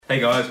Hey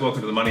guys,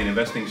 welcome to the Money and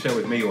Investing Show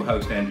with me, your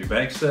host Andrew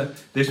Baxter.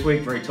 This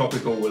week, very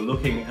topical, we're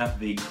looking at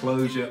the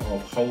closure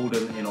of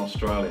Holden in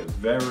Australia.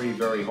 Very,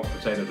 very hot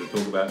potato to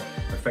talk about,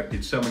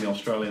 affected so many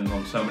Australians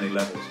on so many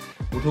levels.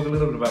 We'll talk a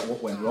little bit about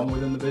what went wrong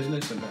within the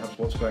business and perhaps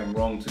what's going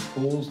wrong to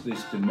cause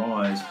this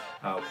demise,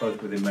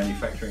 both within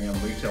manufacturing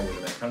and retail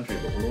within our country,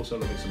 but we'll also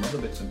look at some other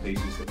bits and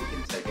pieces that we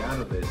can take out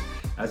of this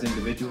as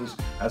individuals,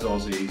 as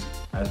Aussies,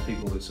 as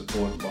people that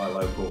support and buy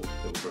local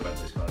that will prevent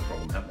this kind of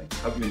problem happening.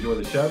 Hope you enjoy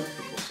the show.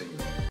 We'll see you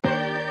then.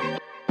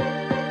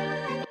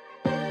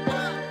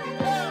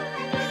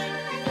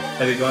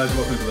 Hey guys,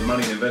 welcome to the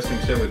Money and Investing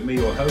Show with me,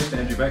 your host,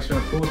 Andrew Baxter,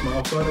 and of course my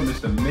offsider,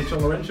 Mr. Mitchell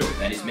Laurential.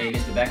 That is me,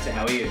 Mr. Baxter.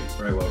 How are you?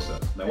 Very well, sir.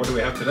 Now, what do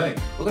we have today?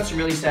 We've got some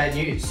really sad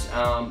news,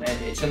 and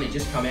it's only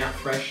just come out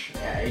fresh,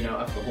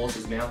 off the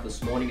horse's mouth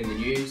this morning in the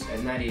news,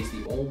 and that is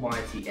the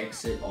almighty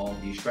exit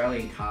of the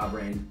Australian car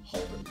brand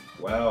Holden.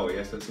 Wow,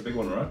 yes, that's a big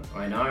one, right?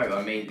 I know.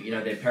 I mean,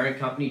 their parent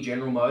company,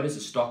 General Motors,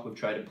 a stock we've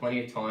traded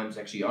plenty of times,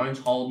 actually owns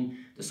Holden,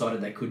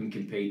 decided they couldn't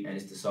compete, and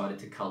has decided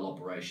to cull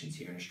operations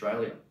here in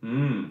Australia.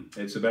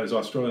 It's about as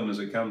Australian as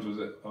it comes.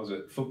 Was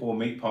it football,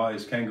 meat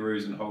pies,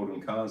 kangaroos, and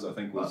Holden cars? I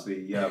think was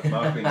the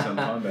marketing some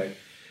time back.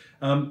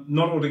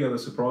 Not altogether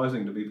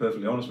surprising, to be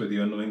perfectly honest with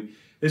you. And I mean,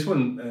 this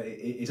one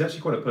is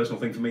actually quite a personal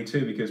thing for me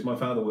too, because my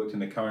father worked in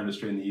the car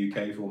industry in the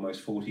UK for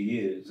almost 40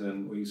 years,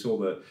 and we saw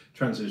the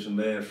transition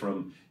there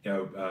from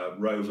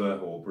Rover,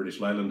 or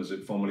British Leyland as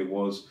it formerly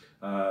was,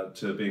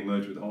 to being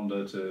merged with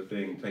Honda, to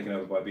being taken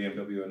over by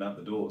BMW and out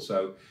the door.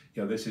 So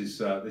this is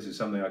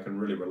something I can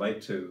really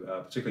relate to,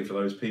 particularly for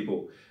those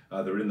people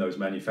that are in those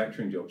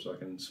manufacturing jobs. I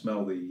can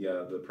smell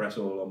the press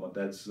oil on my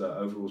dad's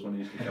overalls when he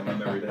used to come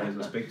home every day as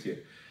I speak to you.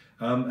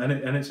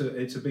 And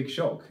it's a big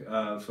shock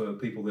for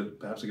people that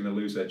perhaps are going to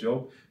lose their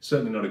job.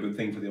 Certainly not a good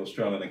thing for the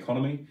Australian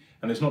economy.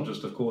 And it's not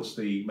just, of course,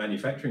 the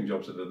manufacturing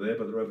jobs that are there,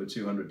 but there are over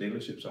 200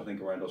 dealerships, I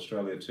think, around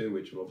Australia too,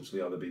 which will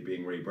obviously either be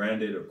being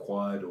rebranded,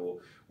 acquired, or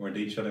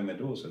indeed shutting their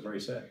doors. So very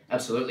sad.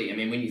 Absolutely. I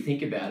mean, when you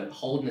think about it,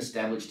 Holden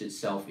established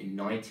itself in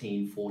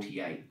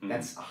 1948.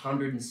 That's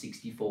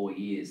 164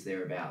 years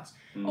thereabouts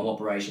of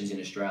operations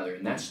in Australia.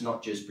 And that's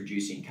not just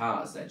producing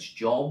cars. That's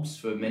jobs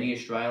for many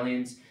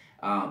Australians.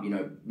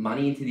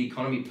 Money into the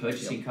economy,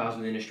 purchasing cars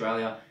within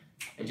Australia,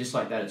 and just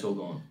like that, it's all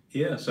gone.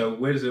 Yeah, so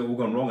where does it all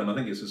gone wrong? And I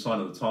think it's a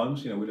sign of the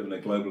times. We live in a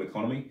global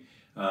economy.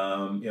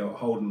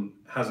 Holden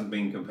hasn't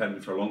been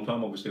competitive for a long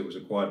time. Obviously, it was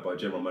acquired by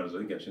General Motors, I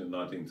think actually in the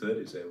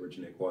 1930s. They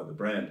originally acquired the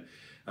brand.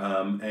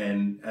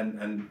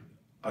 And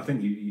I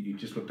think you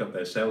just looked up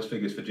their sales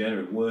figures for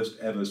January, worst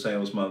ever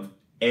sales month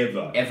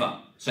ever.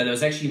 So there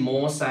was actually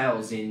more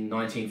sales in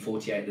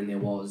 1948 than there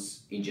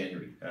was in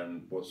January.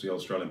 And what's the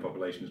Australian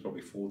population is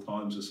probably 4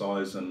 times the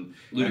size, and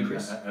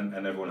ludicrous. And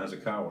everyone has a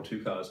car or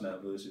 2 cars now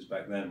versus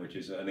back then, which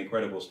is an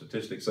incredible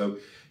statistic. So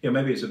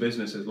maybe it's a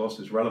business that's lost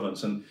its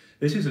relevance. And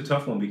this is a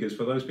tough one, because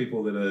for those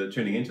people that are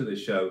tuning into this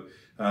show,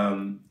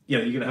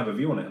 you're going to have a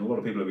view on it, and a lot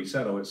of people will be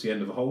sad, it's the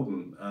end of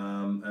Holden.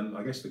 And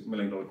I guess the $1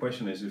 million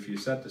question is, if you're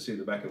sad to see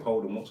the back of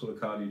Holden, what sort of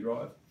car do you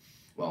drive?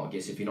 Well, I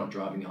guess if you're not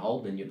driving a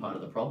Holden, you're part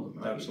of the problem,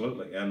 right?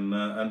 Absolutely, and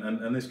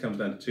this comes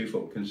down to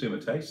twofold: consumer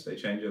tastes, they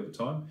change over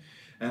time,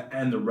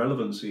 and the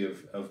relevancy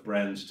of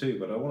brands too.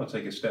 But I want to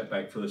take a step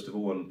back first of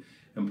all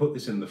and put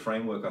this in the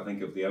framework, I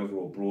think, of the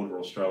overall broader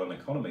Australian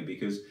economy,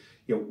 because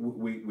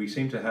we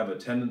seem to have a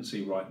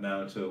tendency right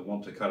now to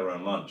want to cut our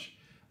own lunch.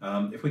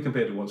 If we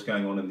compare to what's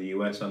going on in the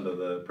US under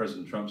the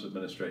President Trump's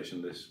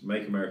administration, this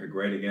Make America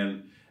Great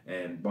Again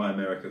and Buy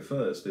America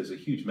First, there's a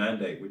huge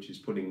mandate which is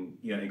putting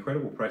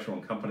incredible pressure on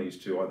companies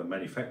to either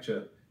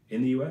manufacture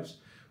in the US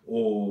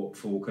or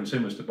for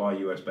consumers to buy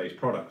US-based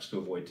products to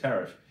avoid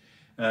tariff.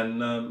 And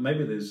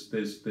maybe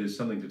there's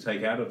something to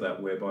take out of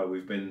that, whereby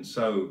we've been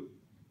so,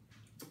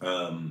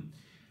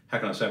 how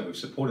can I say it? We've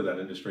supported that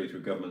industry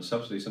through government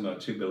subsidies, something like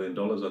 $2 billion,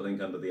 I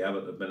think, under the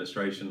Abbott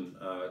administration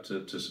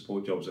to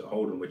support jobs at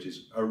Holden, which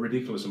is a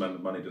ridiculous amount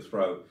of money to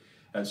throw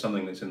at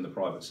something that's in the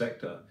private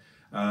sector.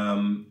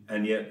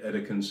 And yet, at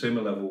a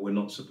consumer level, we're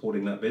not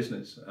supporting that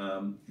business.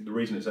 The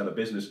reason it's out of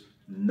business,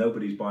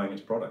 nobody's buying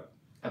its product.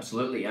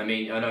 Absolutely. I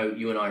mean, I know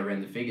you and I ran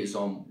the figures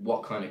on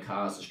what kind of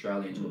cars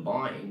Australians were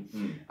buying,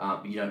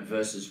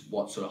 versus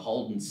what sort of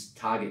Holden's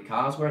target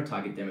cars were and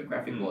target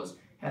demographic was.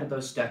 How did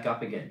those stack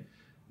up again?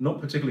 Not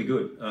particularly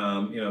good.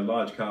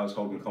 Large cars,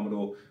 Holden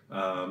Commodore,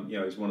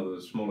 is one of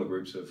the smaller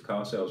groups of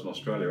car sales in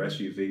Australia.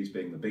 SUVs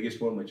being the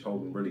biggest one, which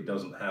Holden really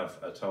doesn't have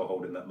a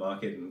toehold in that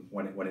market. And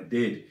when it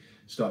did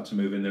start to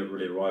move in there, it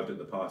really arrived at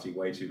the party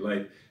way too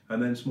late.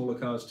 And then smaller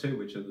cars too,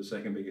 which are the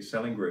second biggest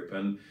selling group.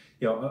 And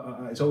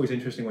it's always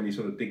interesting when you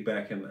sort of dig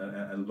back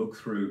and look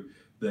through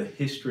the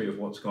history of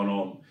what's gone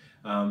on.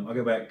 I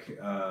go back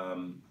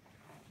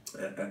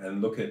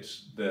and look at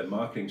the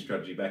marketing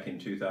strategy back in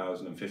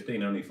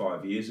 2015, only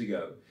 5 years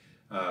ago,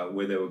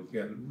 where they were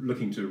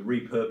looking to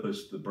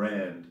repurpose the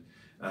brand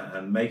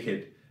and make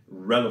it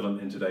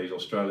relevant in today's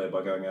Australia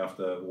by going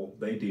after what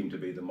they deem to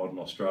be the modern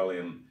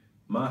Australian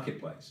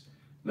marketplace.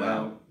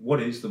 Now,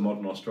 what is the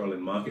modern Australian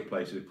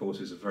marketplace? Of course,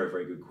 is a very,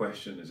 very good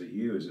question. Is it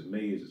you? Is it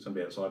me? Is it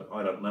somebody outside?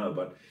 I don't know.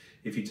 But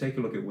if you take a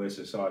look at where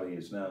society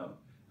is now,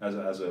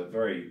 as a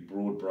very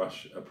broad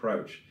brush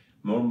approach,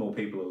 more and more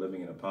people are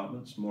living in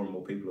apartments, more and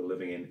more people are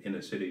living in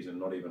inner cities and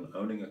not even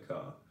owning a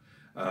car.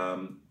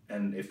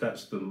 And if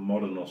that's the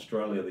modern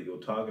Australia that you're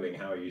targeting,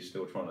 how are you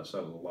still trying to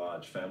sell a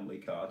large family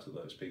car to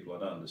those people? I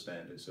don't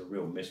understand. It's a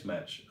real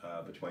mismatch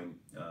between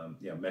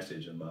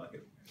message and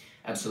market.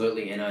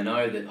 Absolutely, and I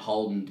know that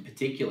Holden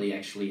particularly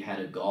actually had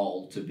a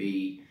goal to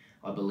be,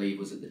 I believe,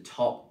 was it the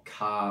top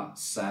car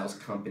sales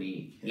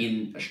company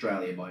in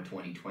Australia by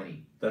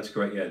 2020. That's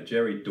correct, yeah.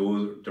 Jerry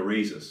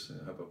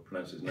DeRizis, I hope I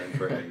pronounced his name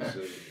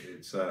correctly.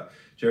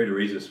 Jerry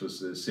DeRizis was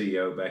the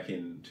CEO back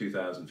in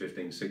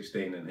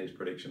 2015-16, and his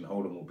prediction,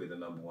 Holden will be the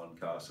 #1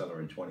 car seller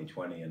in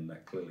 2020, and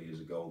that clearly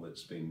is a goal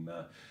that's been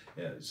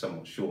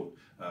somewhat short.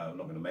 I'm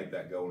not going to make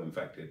that goal. In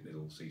fact,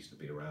 it'll cease to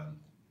be around.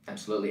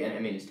 Absolutely, and I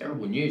mean, it's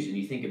terrible news, and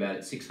you think about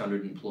it,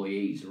 600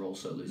 employees are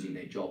also losing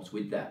their jobs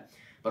with that.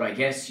 But I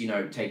guess,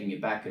 taking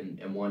it back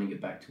and winding it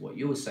back to what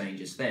you were saying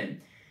just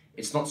then,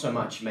 it's not so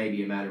much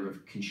maybe a matter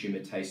of consumer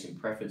taste and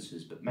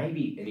preferences, but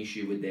maybe an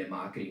issue with their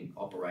marketing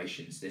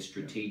operations, their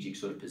strategic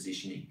sort of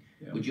positioning.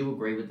 Yeah. Would you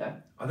agree with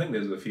that? I think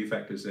there's a few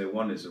factors there.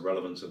 One is the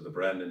relevance of the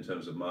brand in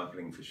terms of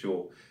marketing, for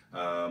sure.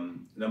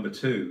 Number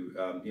two,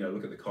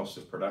 look at the cost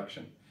of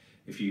production.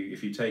 If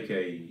you take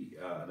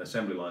an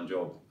assembly line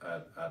job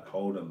at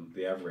Holden,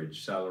 the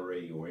average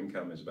salary or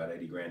income is about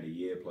 80 grand a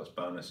year plus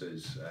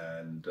bonuses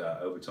and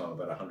overtime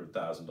about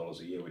 $100,000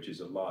 a year, which is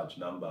a large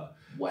number.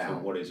 Wow. For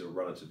what is a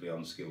relatively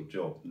unskilled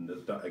job. And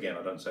again,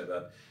 I don't say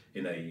that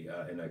in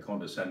a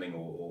condescending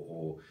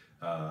or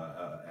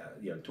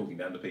talking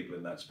down to people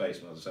in that space.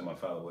 But as I say, my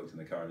father worked in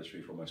the car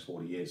industry for almost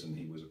 40 years, and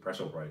he was a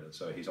press operator,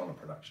 so he's on a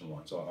production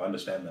line. So I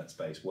understand that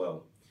space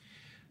well.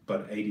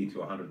 But $80,000 to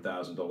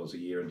 $100,000 a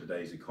year in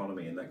today's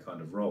economy in that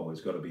kind of role has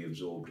got to be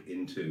absorbed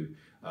into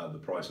the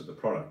price of the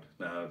product.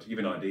 Now, to give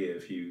you an idea,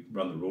 if you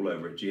run the rule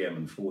over at GM,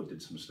 and Ford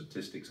did some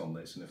statistics on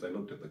this, and if they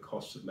looked at the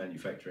costs of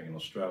manufacturing in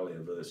Australia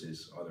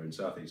versus either in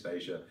Southeast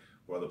Asia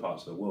or other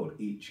parts of the world,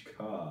 each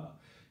car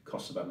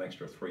costs about an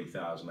extra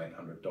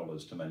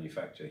 $3,800 to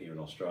manufacture here in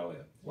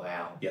Australia.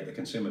 Wow. Yet the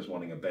consumer's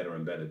wanting a better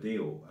and better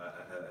deal.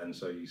 And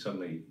so you're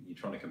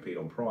trying to compete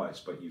on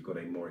price, but you've got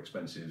a more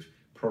expensive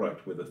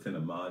product with a thinner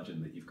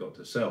margin that you've got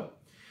to sell.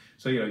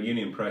 So,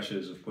 union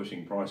pressures of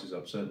pushing prices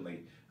up,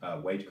 certainly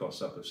wage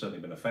costs up have certainly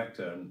been a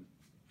factor. And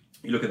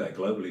you look at that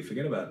globally,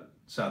 forget about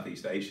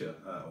Southeast Asia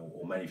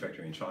or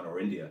manufacturing in China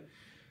or India.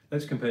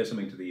 Let's compare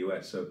something to the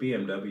US. So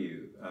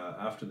BMW,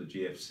 after the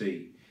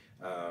GFC,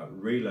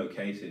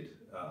 relocated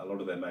a lot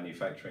of their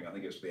manufacturing. I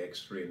think it's the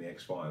X3 and the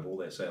X5, all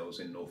their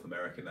sales in North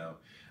America now.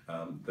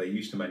 They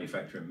used to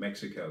manufacture in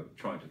Mexico,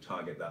 trying to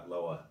target that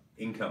lower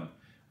income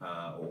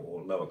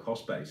or lower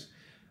cost base.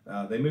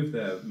 They moved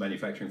their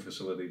manufacturing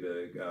facility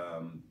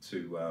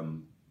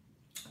to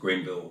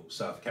Greenville,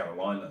 South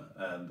Carolina,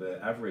 and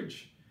the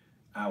average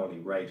hourly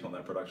rate on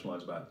that production line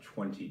is about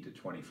 $20 to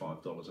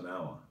 $25 an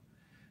hour.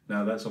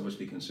 Now, that's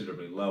obviously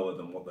considerably lower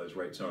than what those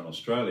rates are in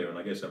Australia, and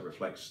I guess that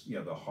reflects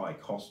the high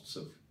costs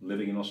of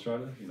living in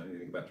Australia. You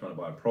think about trying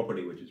to buy a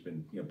property, which has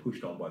been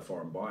pushed on by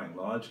foreign buying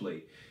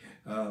largely.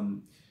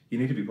 You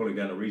need to be pulling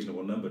down a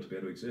reasonable number to be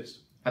able to exist.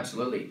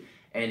 Absolutely.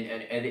 And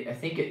I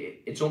think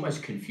it's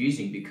almost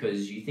confusing,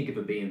 because you think of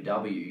a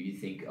BMW, you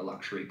think a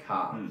luxury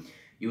car.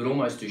 You would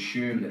almost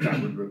assume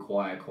that would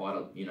require quite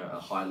a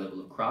high level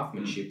of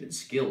craftsmanship and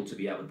skill to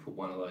be able to put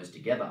one of those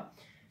together.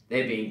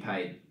 They're being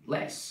paid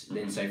less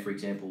than, say, for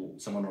example,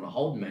 someone on a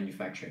Holden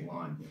manufacturing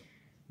line.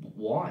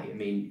 Why? I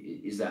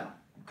mean, is that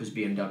because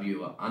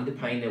BMW are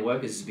underpaying their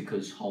workers? Is it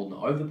because Holden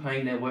are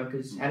overpaying their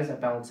workers? How does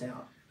that balance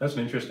out? That's an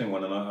interesting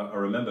one, and I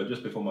remember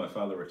just before my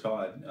father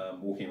retired,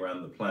 walking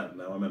around the plant.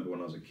 Now, I remember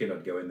when I was a kid,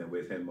 I'd go in there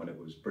with him when it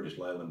was British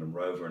Leyland and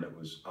Rover, and it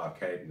was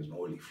archaic, and it was an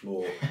oily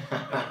floor,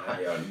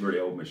 and really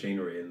old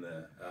machinery in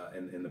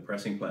the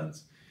pressing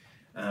plants.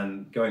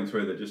 And going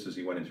through that, just as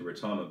he went into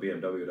retirement,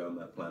 BMW had owned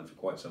that plant for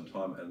quite some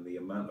time, and the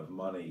amount of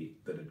money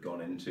that had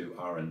gone into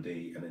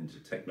R&D and into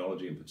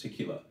technology in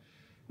particular.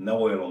 No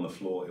oil on the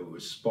floor, it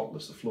was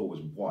spotless, the floor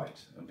was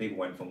white, and people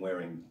went from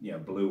wearing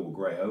blue or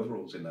grey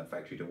overalls in that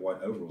factory to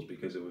white overalls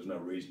because there was no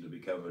reason to be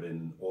covered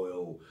in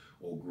oil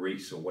or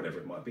grease or whatever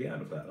it might be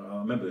out of that. And I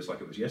remember this like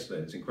it was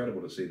yesterday. It's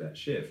incredible to see that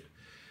shift.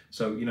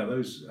 So,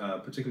 those,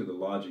 particularly the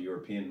larger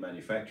European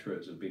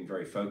manufacturers, have been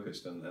very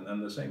focused, and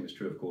the same is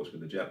true, of course,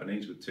 with the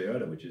Japanese, with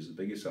Toyota, which is the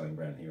biggest selling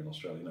brand here in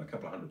Australia. A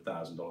couple of hundred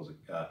thousand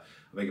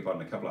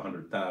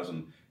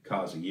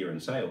cars a year in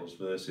sales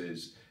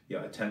versus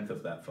a tenth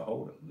of that for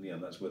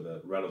Holden. That's where the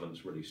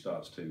relevance really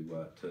starts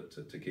to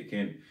kick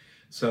in.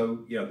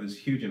 So, there's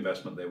huge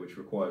investment there, which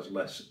requires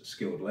less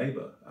skilled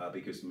labor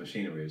because the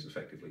machinery is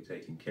effectively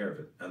taking care of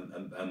it,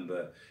 and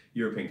the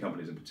European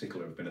companies in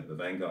particular have been at the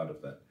vanguard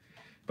of that.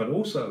 But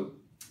also,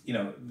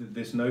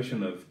 this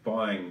notion of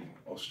buying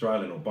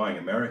Australian or buying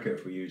America,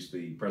 if we use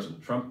the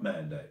President Trump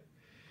mandate,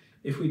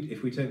 if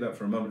we take that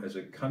for a moment as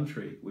a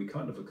country, we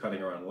kind of are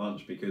cutting our own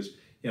lunch, because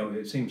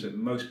it seems that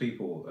most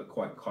people are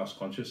quite cost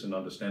conscious, and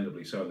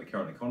understandably so in the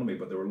current economy,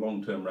 but there are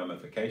long-term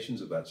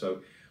ramifications of that.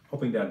 So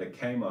hopping down to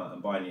Kmart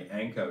and buying your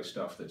Anko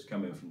stuff that's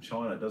coming from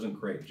China doesn't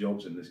create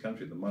jobs in this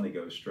country. The money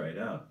goes straight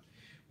out.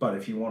 But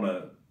if you want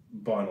to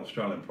buy an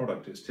Australian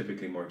product, it's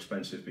typically more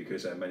expensive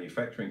because our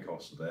manufacturing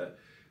costs are there,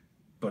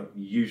 but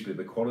usually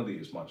the quality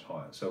is much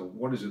higher. So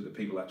what is it that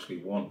people actually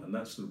want? And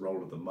that's the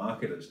role of the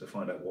marketers, to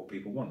find out what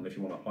people want. And if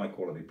you want a high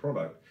quality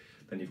product,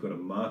 then you've got to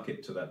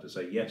market to that to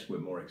say, yes, we're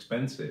more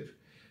expensive,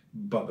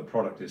 but the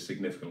product is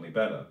significantly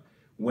better.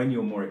 When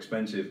you're more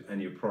expensive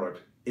and your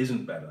product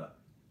isn't better,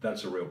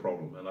 that's a real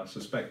problem. And I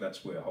suspect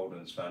that's where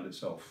Holden's found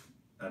itself,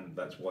 and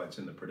that's why it's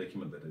in the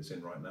predicament that it's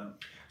in right now.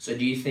 So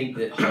do you think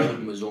that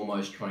Holden was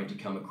almost trying to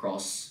come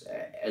across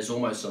as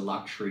almost a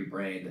luxury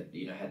brand that,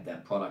 you know, had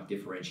that product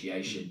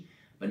differentiation,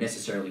 but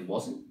necessarily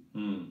wasn't?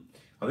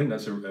 I think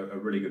that's a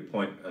really good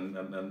point.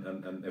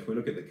 And if we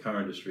look at the car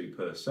industry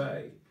per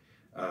se,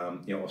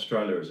 you know,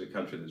 Australia is a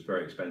country that's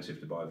very expensive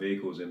to buy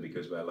vehicles in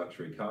because of our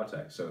luxury car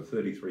tax. So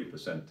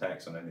 33%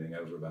 tax on anything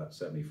over about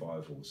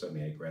 75 or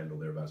 78 grand or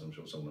thereabouts. I'm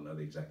sure someone will know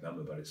the exact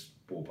number, but it's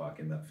ballpark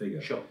in that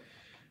figure. Sure.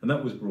 And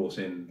that was brought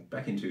in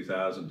back in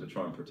 2000 to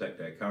try and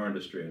protect our car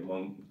industry. And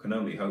one can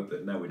only hope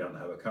that now we don't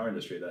have a car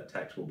industry, that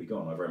tax will be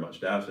gone. I very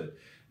much doubt it.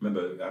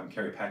 Remember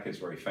Kerry Packer's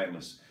very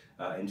famous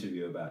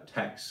interview about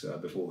tax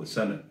before the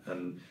Senate,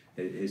 and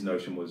his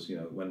notion was, you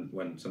know,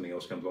 when something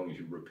else comes along, you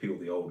should repeal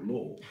the old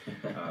law.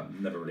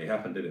 Never really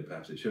happened, did it?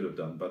 Perhaps it should have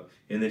done. But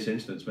in this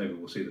instance, maybe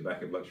we'll see the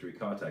back of luxury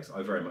car tax.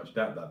 I very much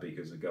doubt that,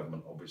 because the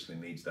government obviously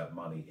needs that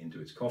money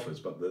into its coffers.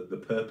 But the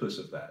purpose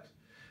of that,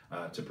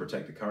 to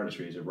protect the car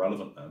industry, is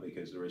irrelevant now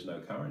because there is no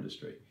car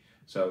industry.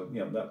 So, you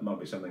know, that might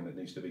be something that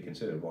needs to be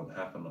considered. It won't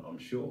happen, I'm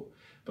sure.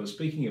 But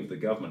speaking of the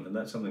government, and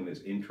that's something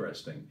that's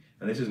interesting,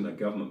 and this isn't a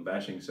government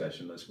bashing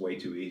session, that's way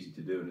too easy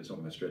to do, and it's not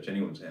going to stretch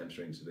anyone's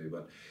hamstrings to do,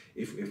 but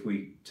if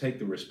we take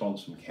the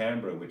response from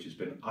Canberra, which has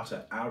been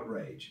utter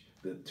outrage,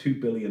 the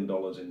 $2 billion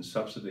in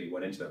subsidy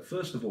went into that.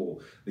 First of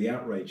all, the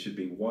outrage should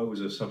be, why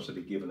was a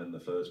subsidy given in the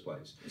first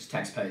place? It's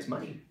taxpayers'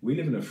 money. We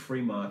live in a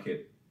free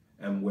market,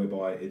 and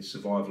whereby it's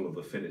survival of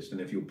the fittest,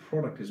 and if your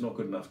product is not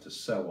good enough to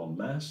sell en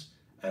masse,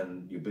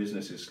 and your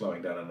business is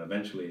slowing down and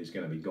eventually is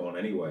going to be gone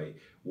anyway,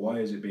 why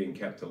is it being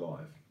kept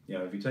alive? You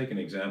know, if you take an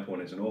example,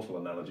 and it's an awful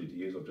analogy to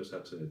use, I've just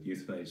had to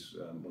euthanize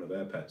one of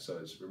our pets, so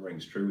it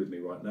rings true with me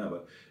right now,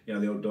 but you know,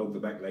 the old dog,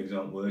 the back legs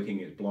aren't working,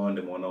 it's blind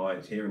in one eye,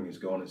 its hearing is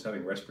gone, it's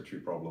having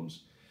respiratory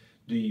problems.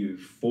 Do you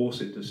force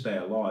it to stay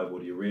alive, or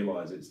do you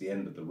realize it's the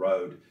end of the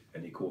road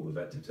and you call the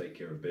vet to take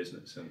care of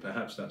business? And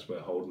perhaps that's where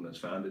Holden has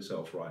found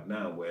itself right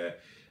now, where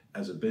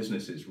as a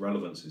business its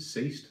relevance has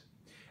ceased,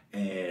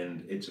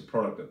 and it's a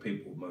product that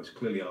people most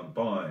clearly aren't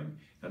buying,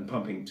 and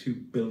pumping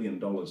 $2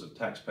 billion of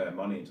taxpayer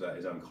money into that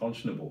is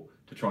unconscionable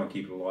to try and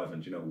keep it alive.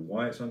 And do you know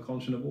why it's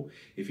unconscionable?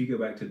 If you go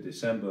back to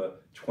December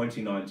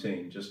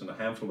 2019, just a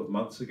handful of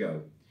months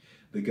ago,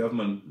 the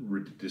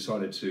government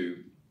decided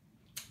to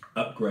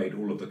upgrade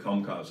all of the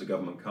Comcars, the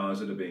government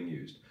cars that are being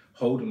used.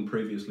 Holden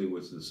previously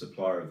was the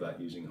supplier of that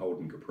using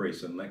Holden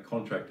Caprice, and that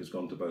contract has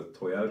gone to both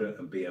Toyota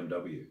and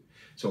BMW.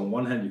 So on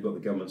one hand, you've got the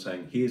government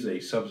saying, here's a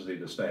subsidy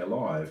to stay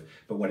alive,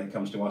 but when it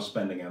comes to us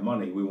spending our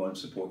money, we won't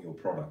support your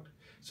product.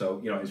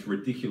 So, you know, it's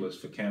ridiculous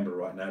for Canberra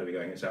right now to be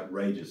going, it's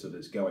outrageous that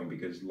it's going,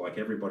 because like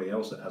everybody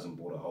else that hasn't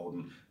bought a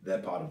Holden, they're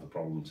part of the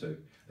problem too.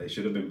 They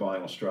should have been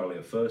buying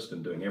Australia first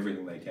and doing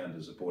everything they can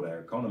to support our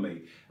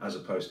economy, as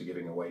opposed to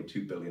giving away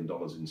 $2 billion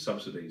in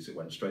subsidies that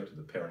went straight to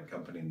the parent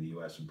company in the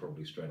US and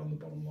probably straight on the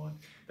bottom line.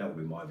 That would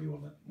be my view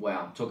on that.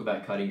 Wow, talk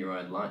about cutting your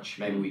own lunch.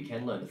 Maybe we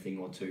can learn a thing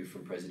or two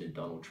from President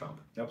Donald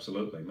Trump.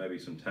 Absolutely, maybe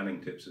some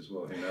tanning tips as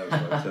well, who knows.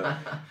 But,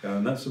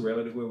 and that's the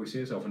reality where we see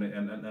ourselves,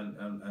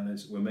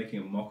 and we're making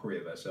a mockery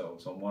of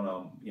ourselves. On one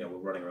arm, you know, we're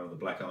running around with a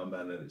black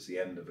armband and it's the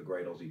end of a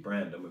great Aussie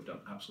brand, and we've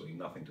done absolutely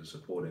nothing to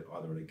support it,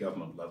 either at a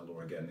government level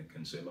or again at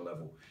consumer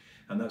level.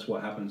 And that's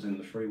what happens in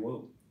the free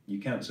world. You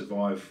can't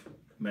survive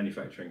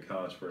manufacturing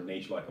cars for a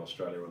niche like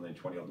Australia where only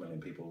 20 odd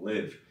million people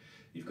live.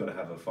 You've got to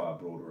have a far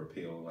broader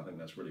appeal, and I think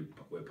that's really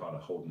where part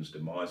of Holden's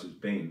demise has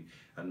been.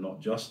 And not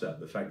just that,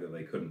 the fact that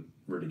they couldn't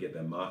really get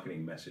their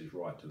marketing message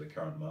right to the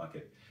current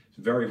market. It's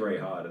very, very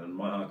hard, and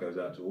my heart goes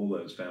out to all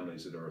those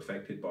families that are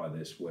affected by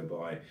this,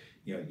 whereby,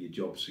 you know, your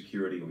job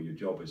security or your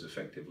job is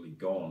effectively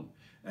gone.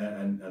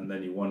 And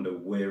then you wonder,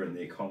 where in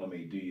the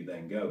economy do you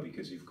then go?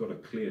 Because you've got a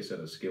clear set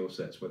of skill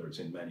sets, whether it's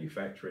in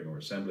manufacturing or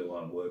assembly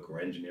line work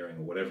or engineering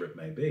or whatever it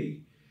may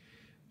be.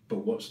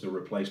 But what's the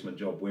replacement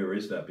job? Where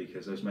is that?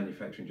 Because those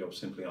manufacturing jobs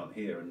simply aren't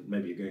here. And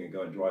maybe you're going to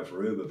go and drive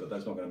for Uber, but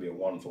that's not going to be a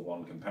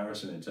one-for-one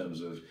comparison in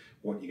terms of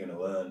what you're going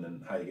to earn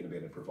and how you're going to be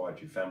able to provide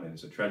your family. And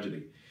it's a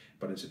tragedy.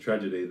 But it's a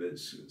tragedy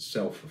that's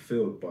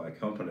self-fulfilled by a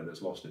company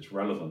that's lost its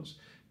relevance,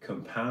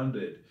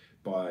 compounded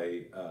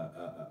by,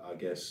 I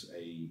guess,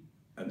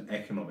 an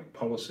economic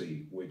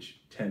policy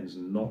which tends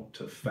not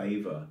to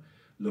favour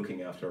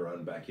looking after our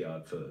own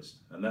backyard first.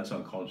 And that's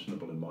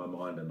unconscionable in my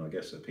mind, and I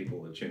guess that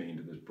people that are tuning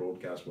into this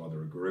broadcast will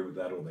either agree with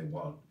that or they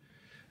won't.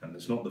 And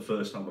it's not the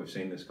first time we've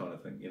seen this kind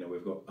of thing. You know,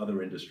 we've got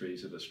other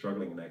industries that are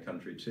struggling in our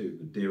country too.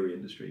 The dairy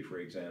industry, for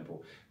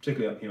example,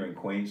 particularly up here in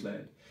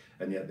Queensland.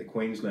 And yet the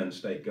Queensland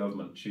state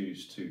government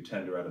choose to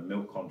tender out a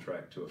milk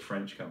contract to a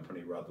French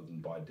company rather than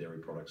buy dairy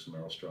products from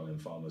our Australian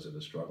farmers that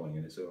are struggling.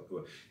 And it's,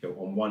 you know,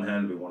 on one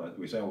hand,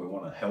 we say, oh, we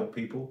want to help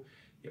people,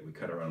 yet we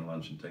cut our own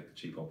lunch and take the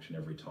cheap option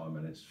every time.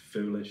 And it's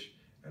foolish.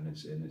 And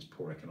it's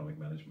poor economic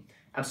management.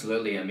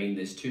 Absolutely. I mean,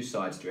 there's two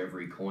sides to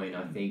every coin.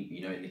 I think,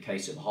 you know, in the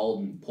case of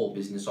Holden, poor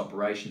business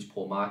operations,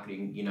 poor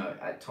marketing, you know,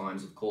 at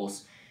times, of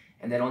course.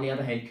 And then on the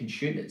other hand,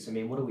 consumers. I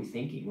mean, what are we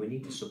thinking? We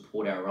need to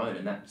support our own.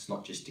 And that's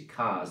not just to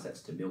cars,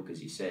 that's to milk,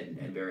 as you said,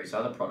 and various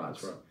other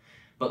products. That's right.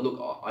 But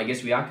look, I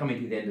guess we are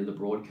coming to the end of the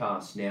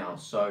broadcast now.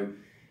 So,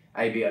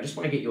 AB, I just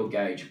want to get your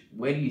gauge.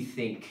 Where do you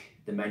think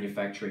the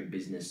manufacturing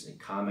business and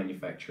car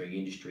manufacturing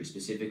industry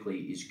specifically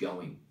is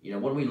going? You know,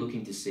 what are we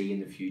looking to see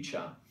in the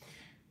future?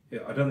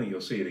 Yeah, I don't think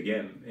you'll see it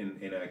again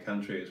in our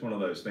country. It's one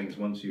of those things,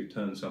 once you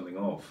turn something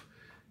off,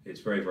 it's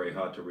very, very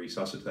hard to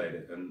resuscitate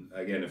it. And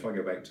again, if I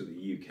go back to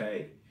the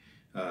UK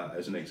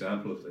as an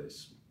example of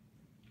this,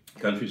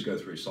 countries go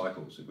through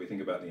cycles. If we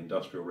think about the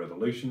Industrial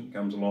Revolution, it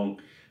comes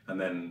along, and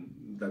then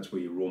that's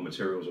where your raw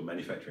materials or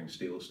manufacturing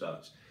steel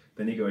starts.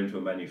 Then you go into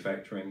a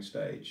manufacturing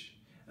stage,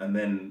 and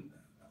then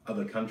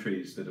other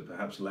countries that are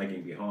perhaps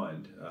lagging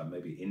behind,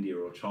 maybe India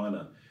or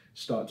China,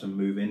 start to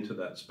move into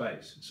that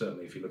space.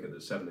 Certainly, if you look at the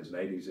 70s and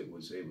 80s, it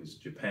was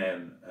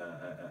Japan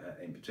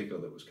in particular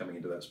that was coming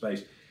into that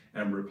space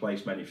and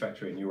replaced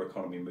manufacturing. Your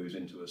economy moves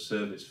into a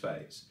service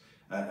phase,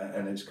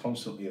 and it's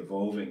constantly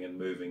evolving and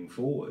moving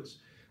forwards.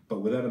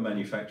 But without a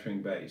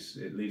manufacturing base,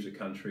 it leaves a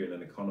country and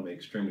an economy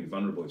extremely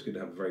vulnerable. It's good to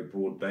have a very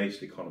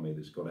broad-based economy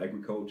that's got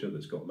agriculture,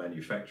 that's got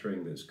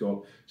manufacturing, that's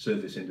got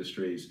service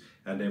industries,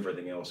 and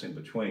everything else in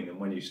between. And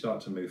when you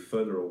start to move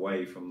further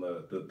away from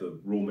the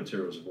raw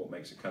materials of what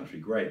makes a country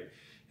great,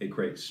 it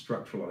creates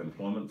structural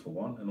unemployment for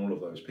one, and all of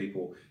those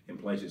people in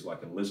places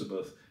like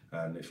Elizabeth,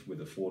 and if with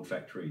the Ford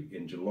factory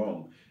in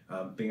Geelong,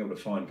 being able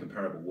to find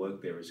comparable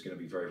work there is going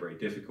to be very, very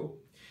difficult.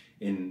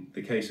 In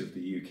the case of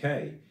the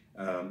UK,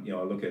 you know,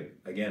 I look at,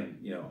 again,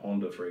 you know,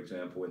 Honda, for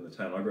example, in the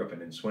town I grew up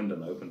in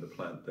Swindon, opened a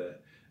plant there.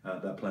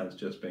 That plant's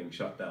just being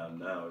shut down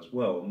now as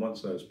well. And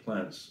once those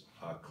plants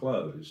are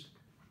closed,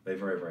 they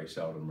very, very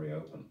seldom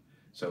reopen.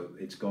 So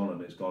it's gone,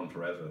 and it's gone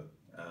forever.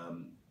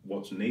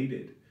 What's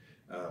needed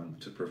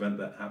to prevent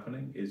that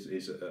happening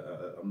is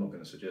I'm not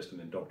going to suggest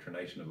an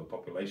indoctrination of a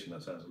population.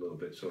 That sounds a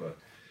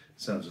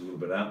little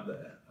bit out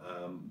there,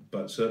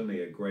 but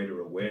certainly a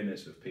greater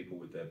awareness of people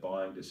with their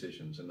buying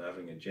decisions and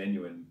having a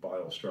genuine Buy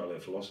Australia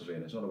philosophy.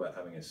 And it's not about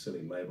having a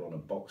silly label on a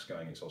box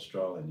going, it's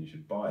Australian, you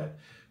should buy it,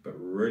 but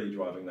really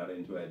driving that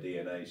into our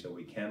DNA so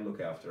we can look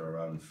after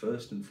our own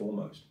first and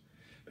foremost.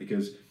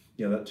 Because,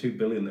 you know, that $2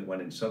 billion that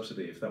went in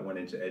subsidy, if that went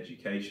into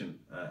education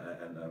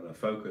and a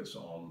focus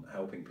on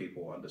helping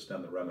people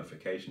understand the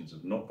ramifications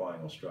of not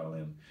buying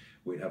Australian,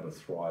 we'd have a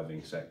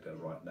thriving sector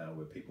right now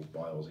where people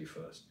buy Aussie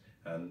first.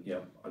 And you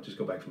know, I just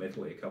got back from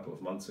Italy a couple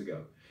of months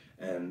ago,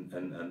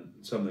 and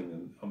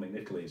something. I mean,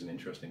 Italy is an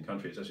interesting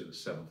country. It's actually the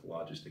 7th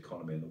largest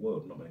economy in the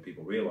world. Not many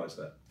people realise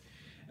that.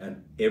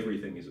 And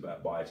everything is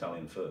about buy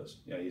Italian first.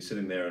 You know, you're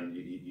sitting there and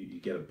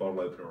you get a bottle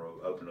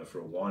opener for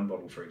a wine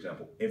bottle, for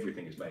example.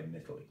 Everything is made in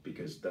Italy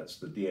because that's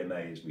the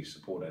DNA. Is we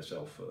support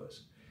ourselves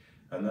first.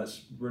 And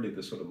that's really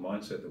the sort of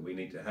mindset that we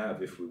need to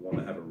have if we want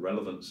to have a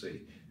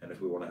relevancy and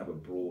if we want to have a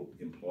broad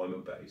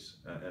employment base.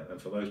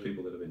 And for those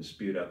people that have been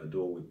spewed out the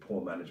door with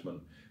poor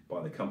management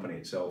by the company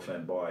itself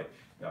and by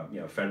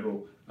you know,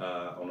 federal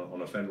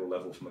on a federal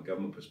level from a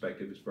government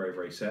perspective, it's very,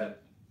 very sad.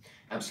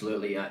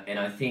 Absolutely, and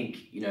I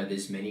think, you know,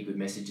 there's many good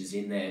messages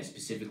in there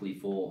specifically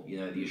for, you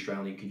know, the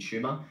Australian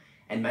consumer.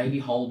 And maybe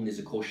Holden is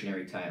a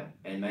cautionary tale,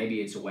 and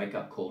maybe it's a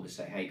wake-up call to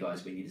say, hey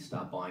guys, we need to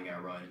start buying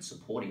our own and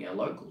supporting our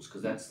locals,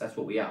 because that's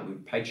what we are. We're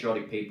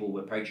patriotic people,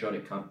 we're a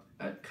patriotic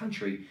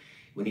country.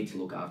 We need to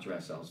look after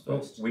ourselves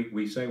first. Well,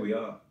 we say we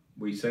are.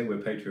 We say we're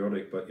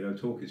patriotic, but, you know,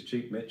 talk is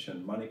cheap, Mitch,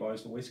 and money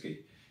buys the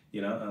whiskey.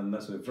 You know, and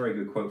that's a very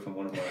good quote from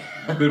one of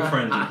my good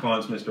friends and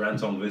clients, Mr.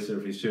 Anton Visser,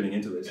 if he's tuning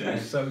into this. And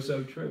it's so,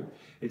 so true.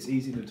 It's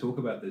easy to talk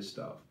about this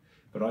stuff,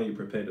 but are you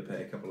prepared to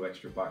pay a couple of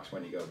extra bucks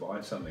when you go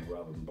buy something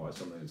rather than buy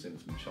something that's in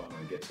from China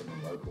and get something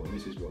local? And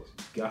this is what's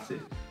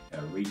gutted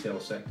our retail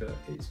sector,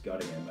 it's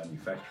gutting our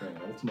manufacturing,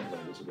 and ultimately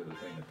this will be the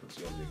thing that puts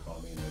the Aussie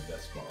economy in a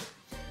death spiral.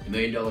 The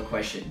 $1 million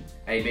question.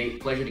 AB,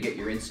 pleasure to get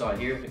your insight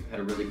here. We've had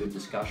a really good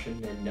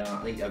discussion, and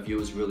I think our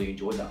viewers really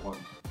enjoyed that one.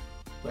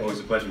 Pleasure. Always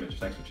a pleasure, Mitch.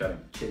 Thanks for chatting.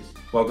 Cheers.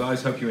 Well,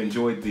 guys, hope you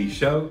enjoyed the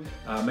show.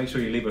 Make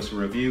sure you leave us a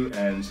review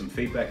and some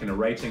feedback and a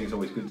rating. It's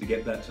always good to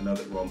get that, to know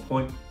that we're on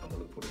point, and we'll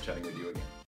look forward to chatting with you again.